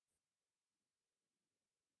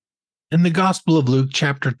In the Gospel of Luke,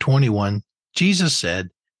 chapter 21, Jesus said,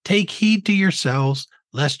 "Take heed to yourselves,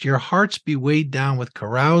 lest your hearts be weighed down with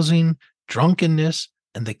carousing, drunkenness,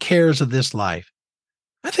 and the cares of this life."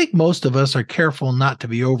 I think most of us are careful not to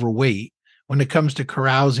be overweight when it comes to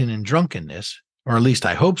carousing and drunkenness, or at least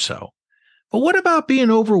I hope so. But what about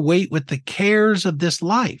being overweight with the cares of this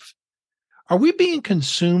life? Are we being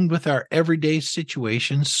consumed with our everyday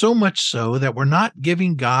situations so much so that we're not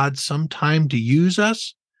giving God some time to use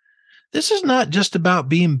us? This is not just about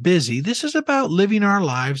being busy. This is about living our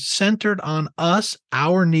lives centered on us,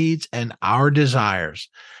 our needs, and our desires.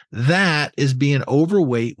 That is being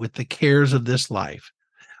overweight with the cares of this life.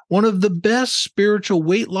 One of the best spiritual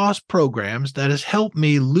weight loss programs that has helped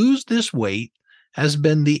me lose this weight has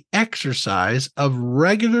been the exercise of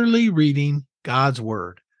regularly reading God's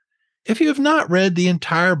Word. If you have not read the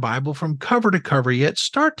entire Bible from cover to cover yet,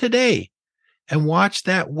 start today and watch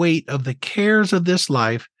that weight of the cares of this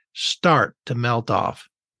life start to melt off.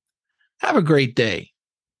 Have a great day.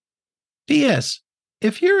 P.S.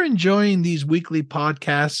 If you're enjoying these weekly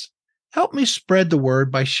podcasts, help me spread the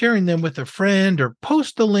word by sharing them with a friend or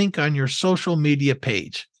post the link on your social media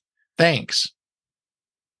page. Thanks.